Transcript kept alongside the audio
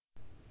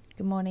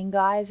Good morning,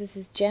 guys. This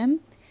is Jem.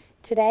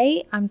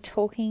 Today I'm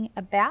talking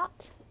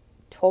about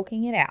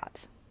talking it out.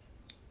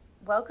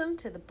 Welcome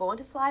to the Born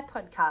to Fly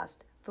podcast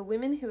for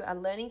women who are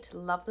learning to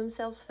love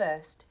themselves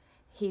first.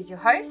 Here's your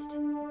host,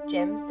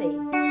 Jem C.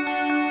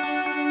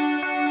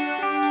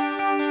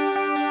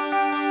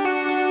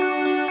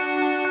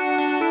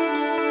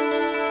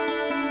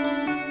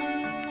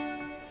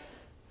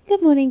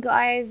 Good morning,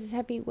 guys.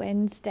 Happy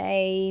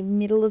Wednesday,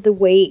 middle of the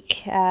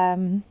week.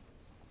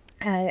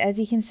 As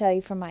you can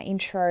see from my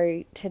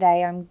intro,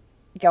 today I'm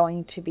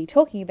going to be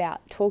talking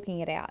about talking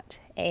it out.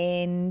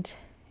 And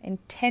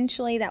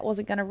intentionally that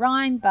wasn't going to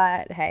rhyme,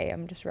 but hey,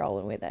 I'm just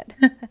rolling with it.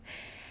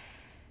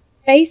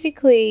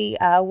 Basically,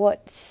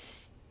 what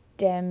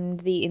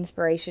stemmed the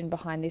inspiration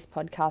behind this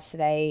podcast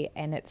today,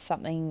 and it's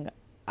something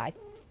I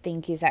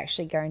think is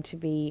actually going to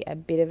be a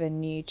bit of a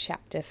new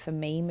chapter for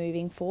me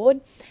moving forward.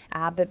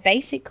 But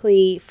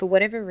basically, for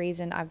whatever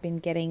reason, I've been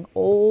getting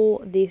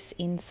all this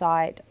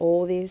insight,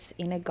 all this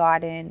inner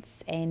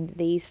guidance, and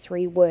these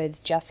three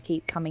words just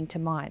keep coming to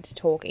mind: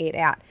 talk it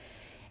out.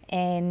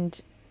 And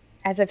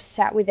as I've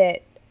sat with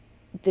it,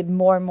 the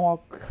more and more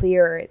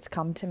clearer it's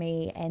come to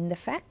me. And the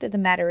fact of the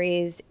matter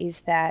is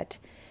that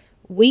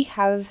we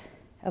have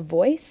a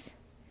voice,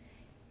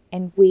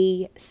 and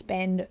we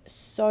spend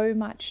so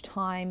much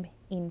time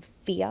in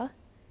fear,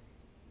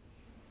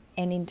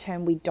 and in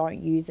turn we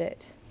don't use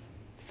it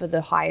for the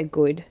higher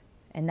good,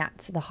 and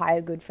that's the higher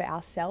good for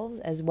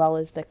ourselves as well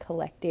as the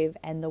collective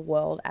and the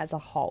world as a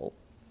whole.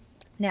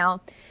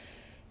 Now,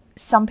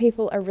 some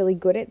people are really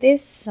good at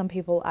this, some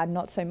people are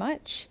not so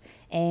much,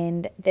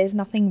 and there's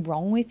nothing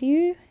wrong with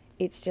you.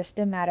 It's just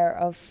a matter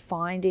of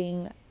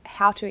finding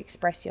how to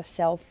express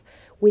yourself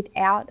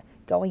without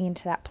going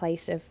into that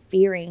place of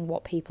fearing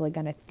what people are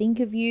going to think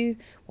of you,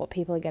 what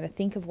people are going to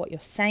think of what you're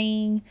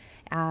saying,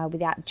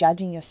 without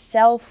judging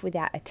yourself,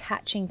 without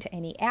attaching to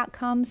any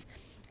outcomes.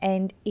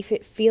 And if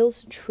it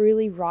feels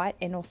truly right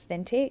and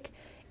authentic,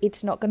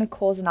 it's not going to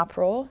cause an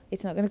uproar.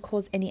 It's not going to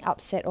cause any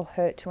upset or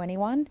hurt to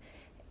anyone.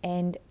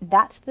 And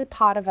that's the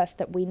part of us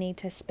that we need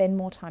to spend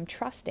more time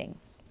trusting.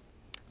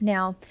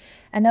 Now,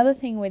 another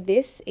thing with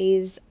this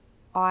is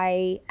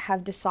I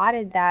have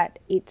decided that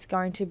it's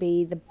going to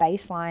be the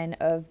baseline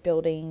of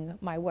building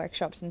my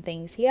workshops and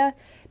things here,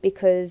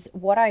 because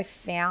what I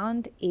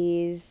found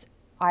is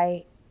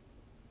I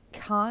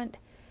can't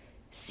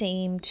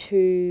seem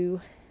to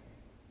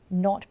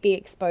not be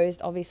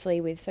exposed,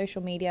 obviously, with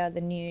social media, the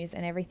news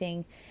and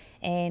everything.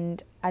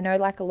 And I know,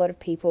 like a lot of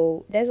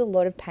people, there's a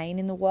lot of pain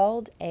in the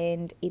world,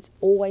 and it's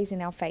always in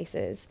our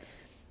faces.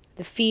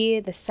 The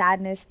fear, the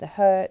sadness, the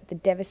hurt, the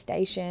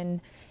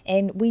devastation.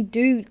 And we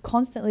do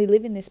constantly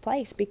live in this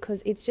place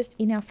because it's just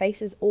in our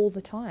faces all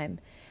the time.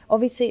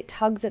 Obviously, it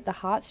tugs at the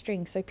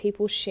heartstrings, so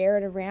people share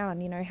it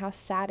around. How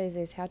sad is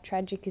this? How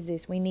tragic is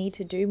this? We need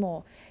to do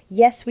more.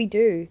 Yes, we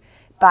do.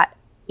 But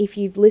if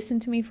you've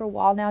listened to me for a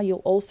while now, you'll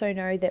also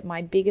know that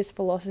my biggest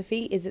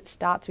philosophy is it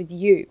starts with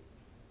you.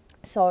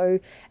 So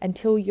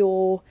until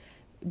you're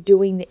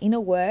doing the inner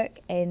work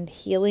and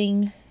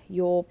healing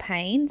your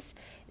pains,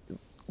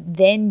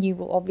 then you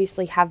will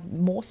obviously have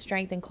more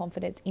strength and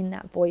confidence in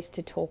that voice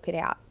to talk it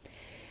out.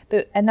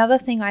 But another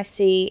thing I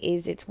see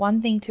is it's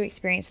one thing to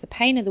experience the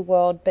pain of the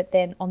world, but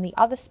then on the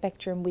other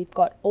spectrum, we've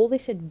got all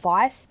this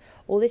advice,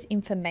 all this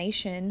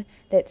information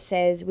that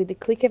says with the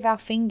click of our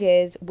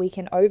fingers, we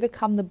can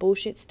overcome the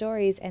bullshit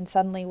stories and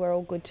suddenly we're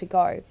all good to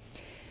go.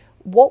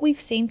 What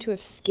we've seemed to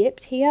have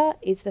skipped here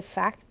is the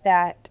fact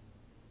that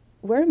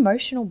we're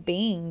emotional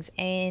beings,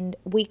 and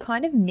we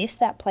kind of miss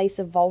that place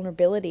of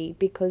vulnerability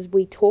because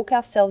we talk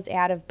ourselves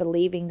out of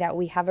believing that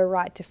we have a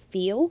right to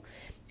feel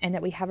and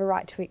that we have a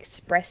right to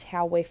express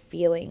how we're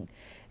feeling.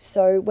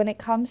 So when it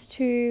comes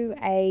to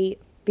a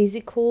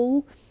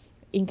physical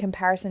in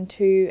comparison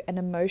to an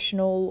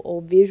emotional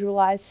or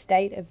visualized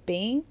state of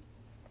being,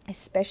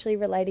 especially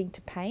relating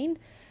to pain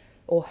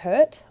or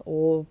hurt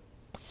or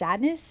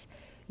sadness,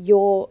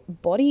 your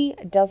body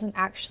doesn't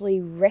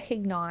actually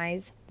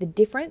recognize the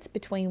difference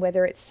between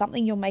whether it's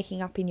something you're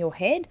making up in your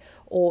head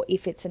or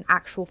if it's an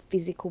actual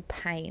physical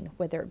pain,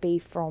 whether it be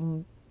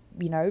from,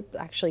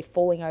 actually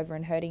falling over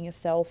and hurting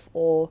yourself,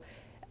 or,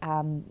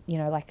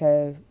 like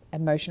a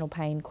emotional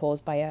pain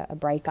caused by a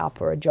breakup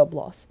or a job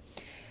loss.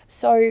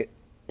 So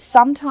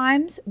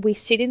sometimes we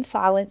sit in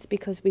silence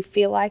because we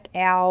feel like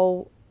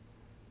our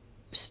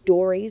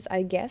stories,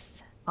 I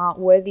guess, aren't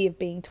worthy of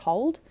being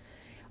told.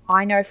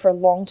 I know for a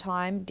long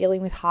time,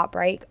 dealing with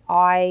heartbreak,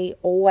 I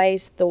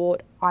always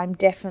thought I'm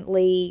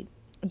definitely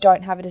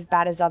don't have it as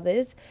bad as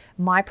others.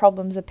 My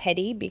problems are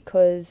petty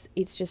because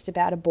it's just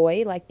about a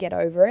boy, like get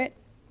over it.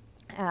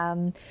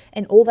 And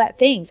all that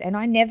things. And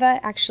I never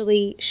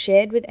actually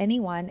shared with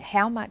anyone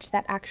how much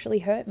that actually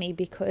hurt me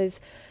because,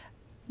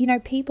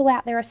 people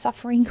out there are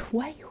suffering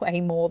way,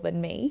 way more than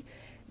me.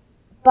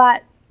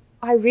 But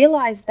I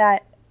realized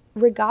that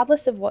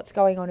regardless of what's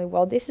going on in the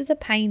world, this is a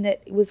pain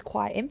that was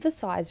quite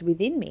emphasized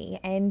within me.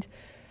 And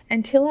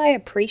until I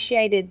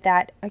appreciated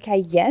that, okay,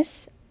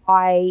 yes,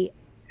 I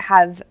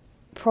have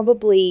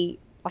probably,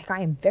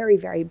 I am very,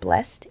 very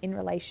blessed in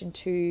relation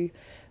to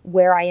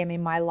where I am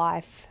in my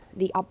life,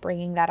 the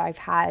upbringing that I've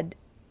had,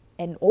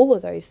 and all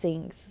of those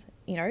things,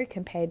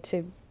 compared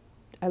to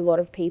a lot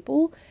of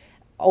people.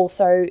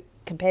 Also,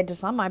 compared to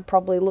some, I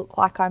probably look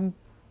like I'm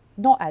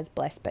not as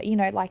blessed, but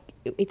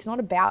it's not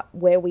about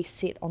where we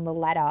sit on the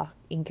ladder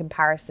in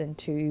comparison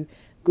to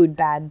good,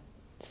 bad,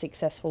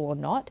 successful or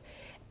not.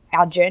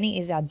 Our journey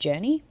is our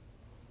journey,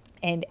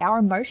 and our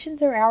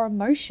emotions are our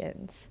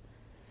emotions.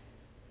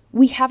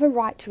 We have a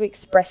right to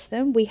express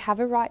them. We have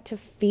a right to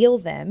feel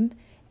them.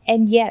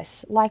 And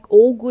yes, like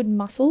all good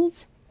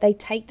muscles, they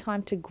take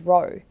time to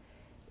grow.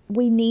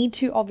 We need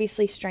to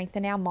obviously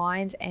strengthen our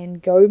minds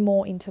and go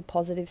more into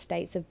positive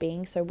states of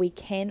being so we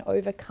can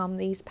overcome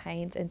these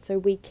pains and so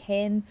we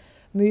can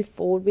move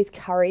forward with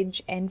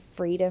courage and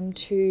freedom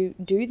to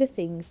do the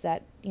things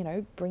that,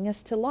 bring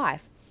us to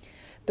life.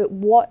 But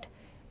what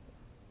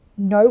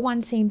no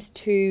one seems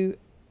to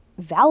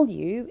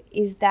value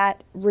is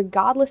that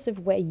regardless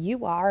of where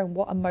you are and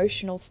what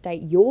emotional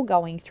state you're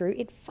going through,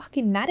 it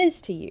fucking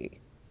matters to you.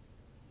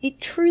 It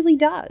truly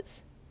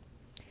does.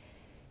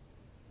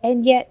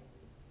 And yet,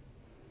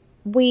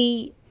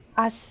 we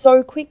are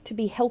so quick to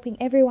be helping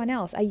everyone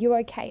else. Are you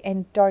okay?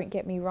 And don't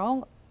get me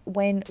wrong,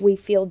 when we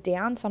feel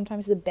down,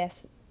 sometimes the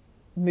best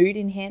mood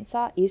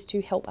enhancer is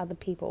to help other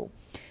people,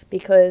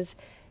 because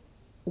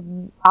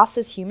us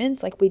as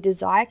humans, we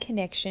desire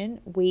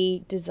connection,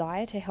 we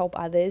desire to help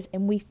others,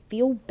 and we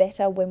feel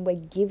better when we're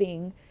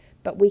giving,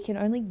 but we can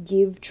only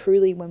give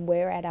truly when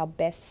we're at our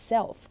best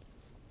self.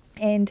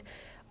 And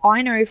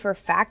I know for a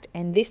fact,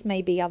 and this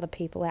may be other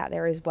people out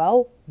there as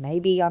well,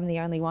 maybe I'm the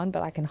only one,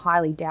 but I can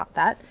highly doubt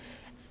that.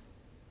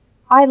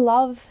 I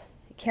love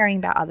caring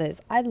about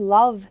others. I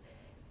love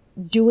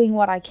doing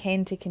what I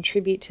can to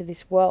contribute to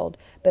this world.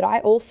 But I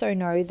also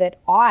know that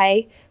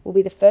I will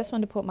be the first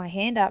one to put my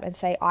hand up and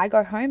say, I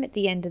go home at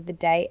the end of the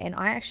day and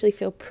I actually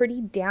feel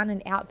pretty down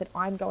and out that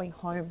I'm going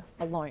home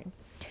alone.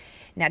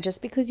 Now,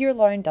 just because you're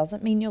alone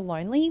doesn't mean you're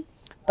lonely,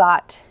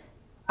 but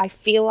I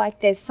feel like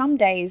there's some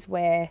days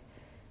where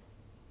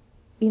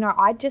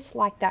I just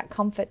like that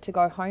comfort to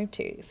go home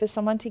to, for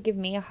someone to give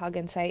me a hug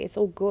and say it's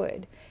all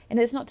good. And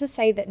it's not to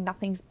say that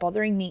nothing's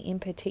bothering me in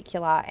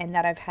particular and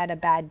that I've had a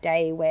bad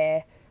day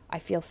where I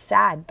feel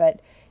sad, but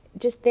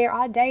just there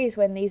are days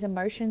when these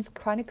emotions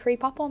kind of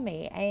creep up on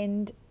me,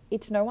 and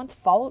it's no one's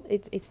fault.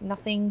 It's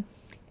nothing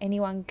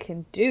anyone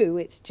can do.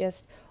 It's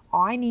just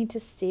I need to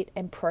sit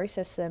and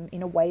process them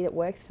in a way that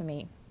works for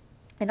me.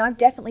 And I've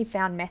definitely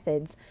found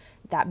methods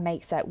that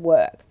makes that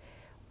work.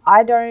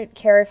 I don't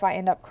care if I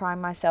end up crying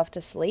myself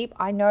to sleep.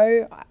 I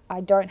know I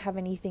don't have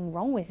anything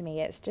wrong with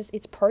me.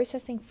 It's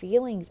processing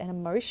feelings and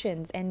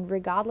emotions, and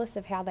regardless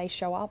of how they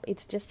show up,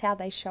 it's just how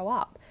they show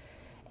up.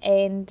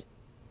 And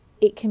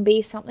it can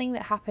be something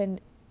that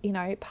happened,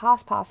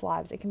 past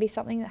lives. It can be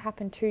something that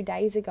happened 2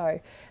 days ago.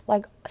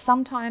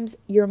 Sometimes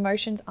your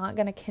emotions aren't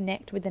going to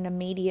connect with an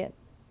immediate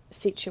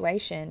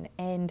situation,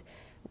 and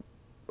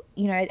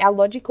our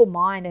logical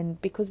mind, and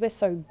because we're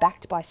so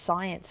backed by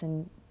science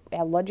and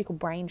our logical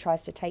brain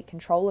tries to take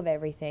control of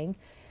everything,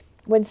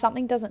 when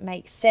something doesn't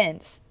make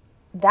sense,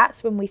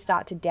 that's when we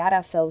start to doubt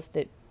ourselves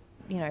that,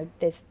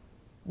 there's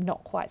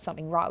not quite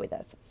something right with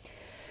us.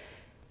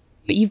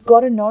 But you've got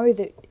to know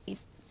that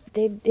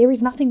there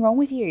is nothing wrong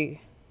with you.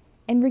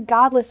 And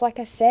regardless, like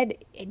I said,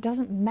 it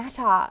doesn't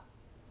matter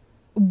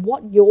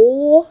what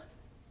you're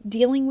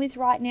dealing with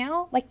right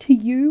now. To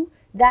you,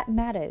 that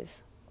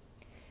matters.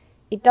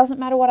 It doesn't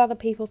matter what other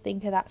people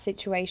think of that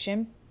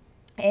situation.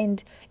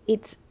 And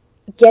it's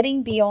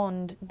getting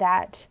beyond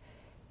that.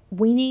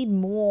 We need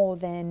more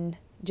than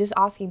just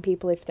asking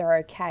people if they're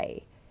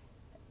okay.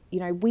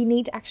 We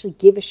need to actually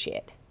give a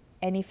shit.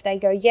 And if they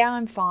go, yeah,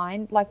 I'm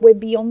fine, we're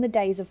beyond the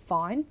days of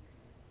fine.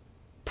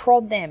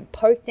 Prod them,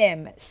 poke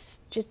them,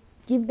 just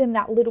give them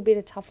that little bit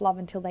of tough love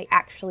until they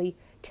actually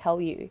tell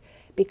you,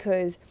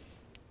 because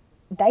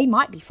they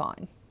might be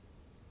fine,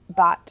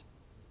 but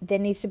there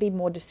needs to be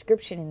more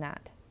description in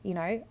that.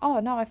 Oh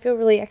no, I feel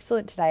really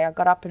excellent today. I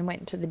got up and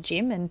went to the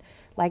gym and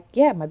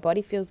yeah, my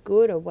body feels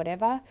good or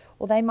whatever.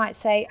 Or they might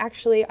say,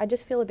 actually, I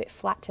just feel a bit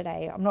flat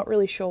today. I'm not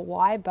really sure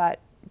why, but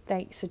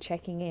thanks for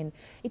checking in.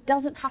 It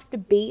doesn't have to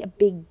be a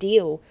big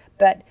deal,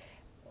 but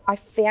I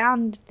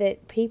found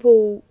that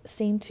people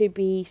seem to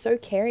be so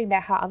caring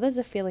about how others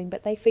are feeling,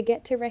 but they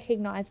forget to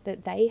recognize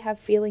that they have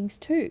feelings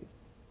too.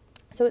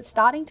 So it's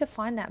starting to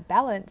find that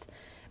balance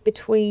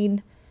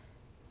between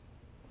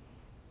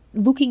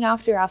looking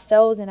after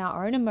ourselves and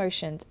our own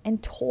emotions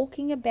and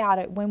talking about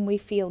it when we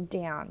feel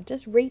down.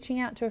 Just reaching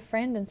out to a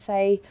friend and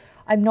say,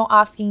 I'm not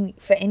asking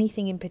for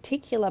anything in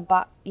particular,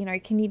 but,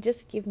 can you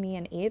just give me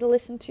an ear to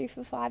listen to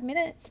for 5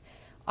 minutes?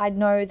 I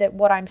know that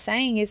what I'm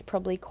saying is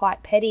probably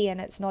quite petty and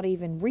it's not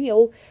even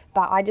real,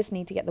 but I just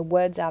need to get the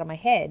words out of my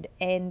head.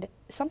 And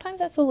sometimes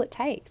that's all it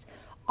takes.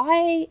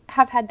 I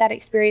have had that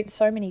experience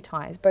so many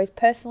times, both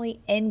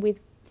personally and with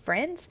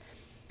friends.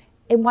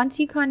 And once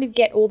you kind of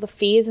get all the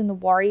fears and the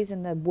worries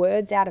and the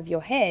words out of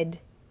your head,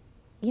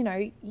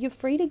 you're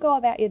free to go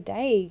about your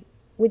day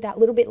with that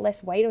little bit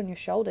less weight on your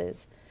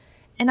shoulders.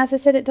 And as I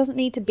said, it doesn't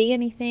need to be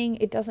anything.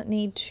 It doesn't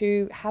need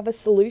to have a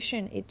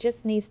solution. It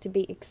just needs to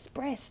be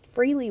expressed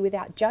freely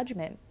without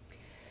judgment.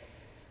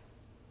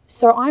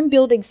 So I'm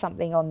building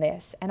something on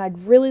this, and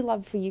I'd really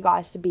love for you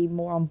guys to be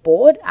more on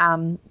board.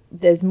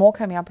 There's more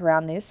coming up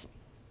around this,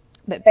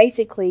 but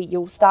basically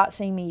you'll start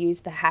seeing me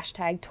use the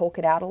hashtag talk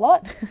it out a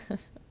lot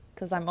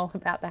because I'm all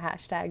about the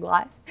hashtag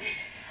life.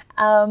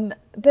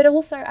 But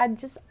also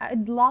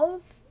I'd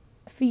love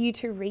for you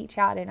to reach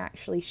out and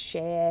actually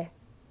share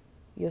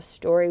your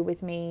story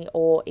with me,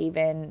 or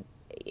I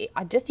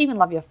just even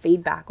love your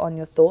feedback on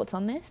your thoughts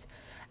on this,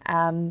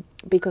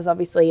 because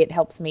obviously it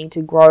helps me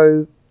to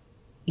grow,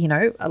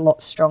 a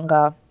lot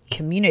stronger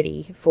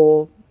community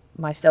for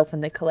myself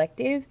and the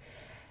collective.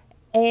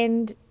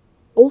 And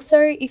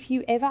also, if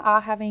you ever are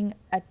having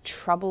a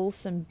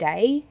troublesome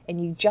day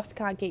and you just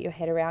can't get your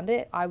head around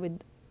it, I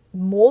would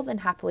more than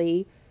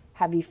happily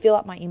have you fill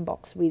up my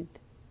inbox with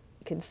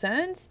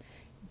concerns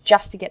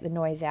just to get the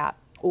noise out.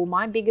 Or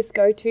my biggest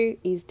go-to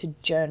is to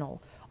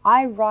journal.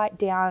 I write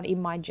down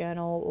in my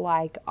journal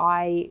like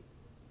I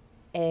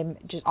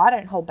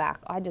don't hold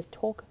back. I just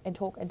talk and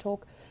talk and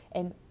talk,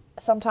 and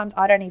sometimes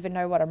I don't even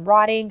know what I'm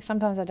writing.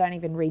 Sometimes I don't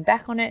even read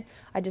back on it.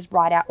 I just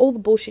write out all the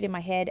bullshit in my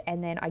head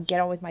and then I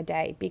get on with my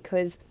day,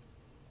 because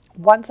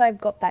once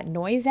I've got that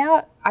noise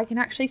out, I can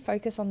actually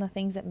focus on the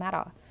things that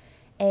matter.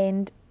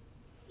 And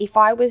if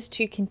I was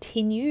to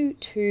continue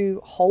to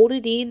hold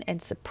it in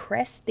and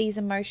suppress these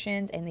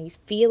emotions and these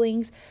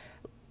feelings,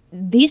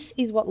 this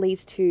is what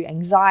leads to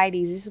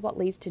anxieties. This is what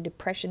leads to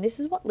depression. This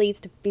is what leads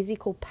to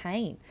physical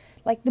pain.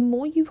 Like, the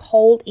more you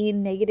hold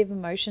in negative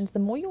emotions, the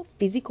more your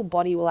physical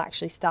body will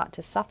actually start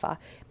to suffer,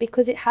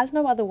 because it has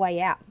no other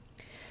way out.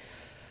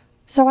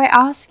 So I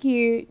ask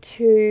you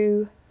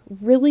to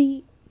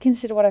really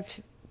consider what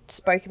I've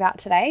spoke about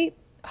today.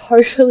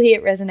 Hopefully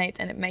it resonates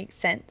and it makes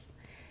sense.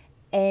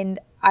 And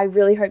I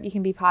really hope you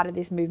can be part of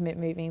this movement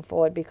moving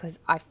forward, because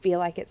I feel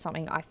like it's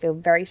something I feel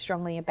very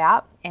strongly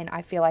about, and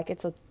I feel like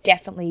it's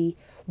definitely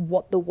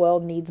what the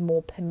world needs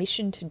more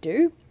permission to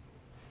do.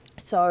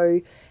 So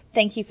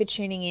thank you for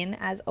tuning in,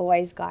 as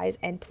always, guys,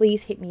 and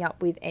please hit me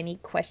up with any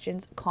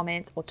questions,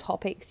 comments, or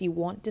topics you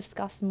want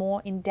discussed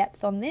more in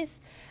depth on this.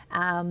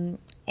 And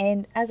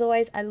as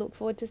always, I look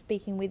forward to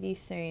speaking with you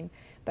soon.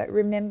 But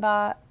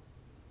remember,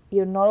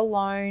 you're not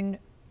alone.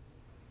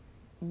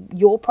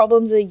 Your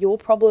problems are your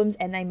problems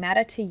and they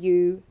matter to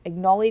you.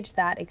 Acknowledge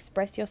that.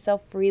 Express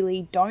yourself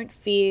freely. Don't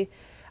fear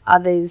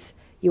others.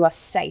 You are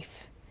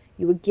safe.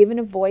 You were given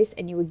a voice,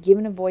 and you were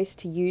given a voice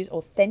to use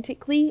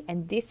authentically,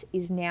 and this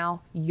is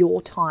now your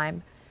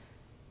time.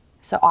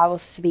 So I will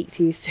speak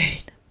to you soon.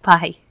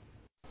 Bye.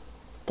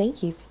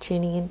 Thank you for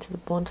tuning in to the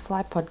Born to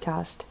Fly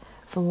podcast.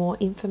 For more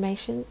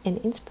information and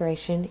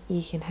inspiration,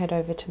 you can head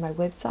over to my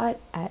website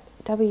at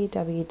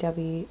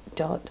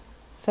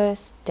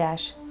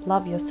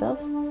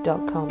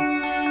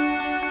www.first-loveyourself.com.